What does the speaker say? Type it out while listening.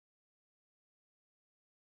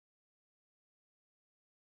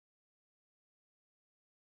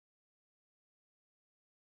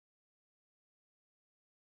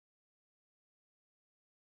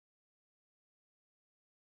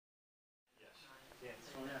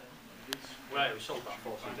Well, we sold about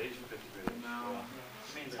 4 CDs for 50 quid. No.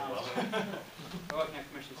 Means well. We're working on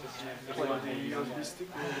commission system. The USB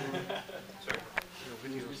stick. Sorry? Your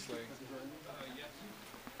video slide. Yeah.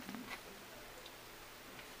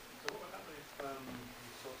 So what would happen if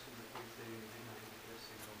sourcing the PC didn't have the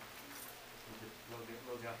signal? Would you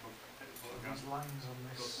load the Apple, take the photograph, These lines on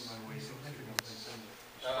go this somewhere where you don't signal and send it?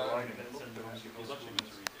 Then Send it on to I was actually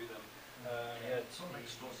going to redo them. Yeah, it's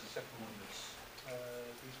next door to the second one that's,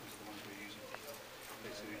 these ones are the ones we're using.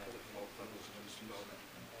 Basically, we've got the 4 levels and just one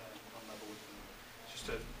level with them. It's just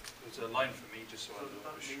there's a line for me just so I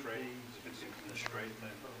know it's straight. If it's in the straight, then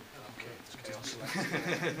Okay, it's chaos.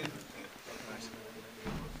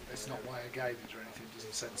 it's not wire guided or anything, it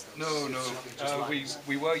doesn't sense those. No, no. It's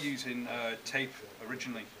We were using tape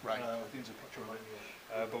originally. Right. I think there's a picture of it.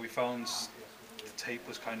 But we found the tape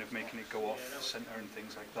was kind of making it go off centre and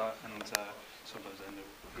things like that, and sometimes they end up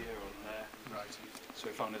here or there. Right. So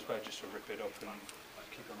we found it's better just to rip it up and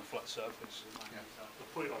keep it on a flat surface. Yeah. We'll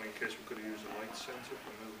put it on in case we could have used a light sensor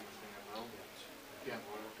for moving the thing around. Yeah. It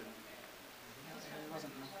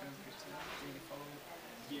wasn't enough to really follow.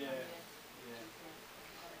 Yeah.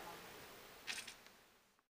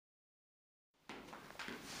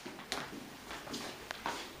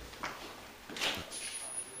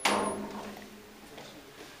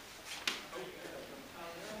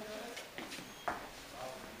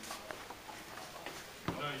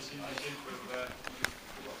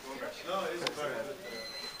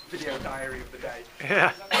 Video diary of the day.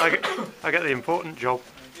 Yeah, I get the important job.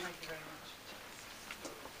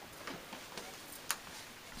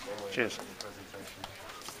 Cheers.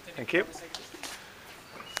 Thank you.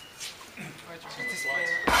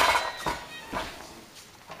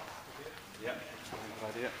 Yeah, good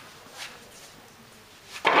idea.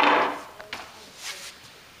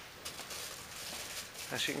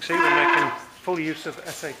 As you can see, we're making full use of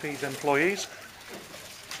SAP's employees.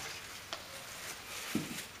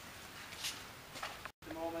 At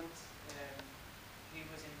the moment, he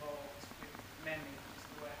was involved with mainly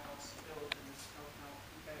the warehouse build and helping out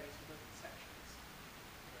in various other sections.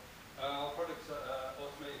 Our product's an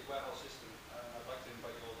automated warehouse system. I'd like to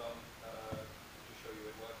invite you all down to show you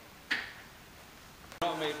it working.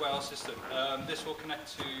 An automated warehouse system. This will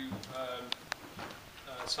connect to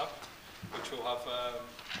SAP, which will have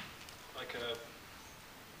like a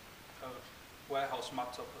warehouse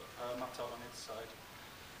mapped out on its side,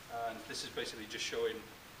 and this is basically just showing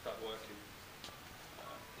that working.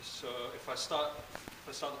 So if I start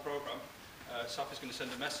the program, SAP is going to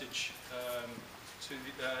send a message to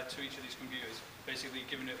each of these computers, basically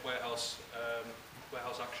giving it warehouse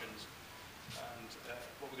actions. And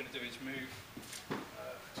what we're going to do is move.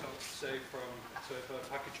 So if a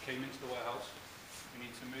package came into the warehouse, we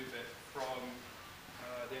need to move it from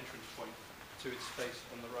the entrance point to its space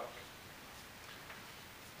on the rack.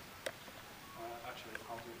 Actually,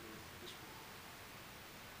 I'll do this one.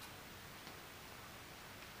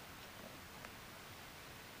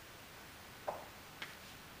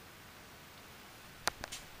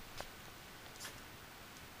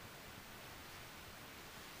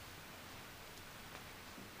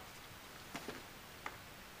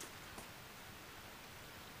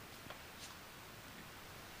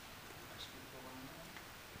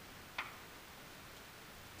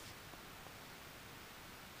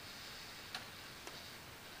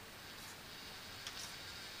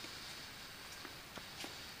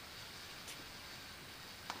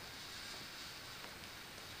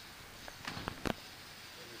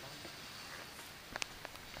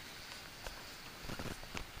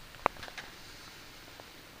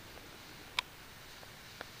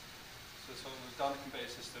 So we've done the conveyor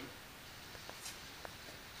system, and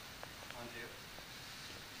here.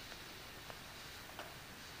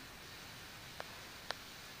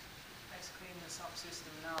 Basically in the SAP system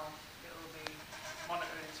now, it will be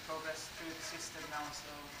monitoring its progress through the system now. So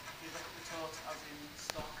if you look at the total as in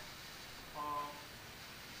stock or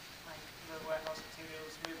like the warehouse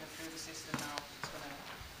materials moving through the system now, it's going to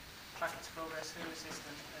track its progress through the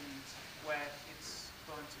system and where it's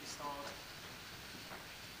going to be stored.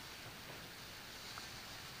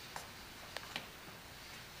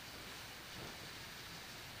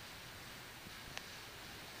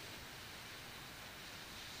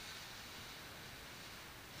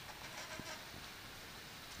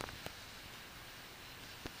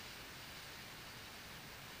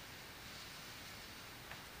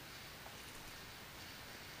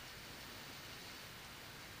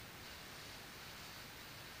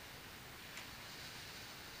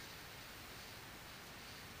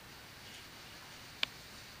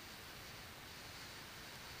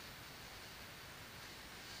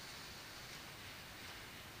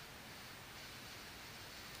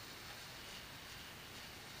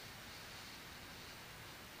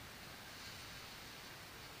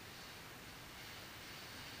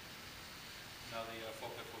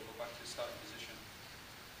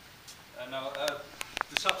 Now,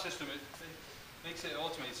 the SAP system, it makes it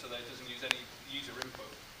automated so that it doesn't use any user input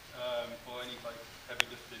or any like heavy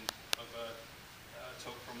lifting of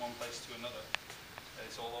tote from one place to another.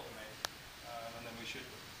 It's all automated, and then we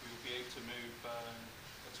will be able to move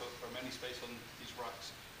a tote from any space on these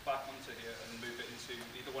racks back onto here and move it into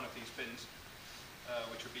either one of these bins,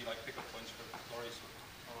 which would be like pickup points for lorries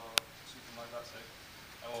or something like that. So,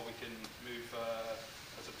 or we can move,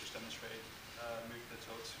 as I've just demonstrated, move the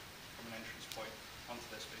totes from an entrance point onto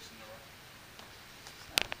their space in the rack.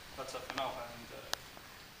 That's it for now, and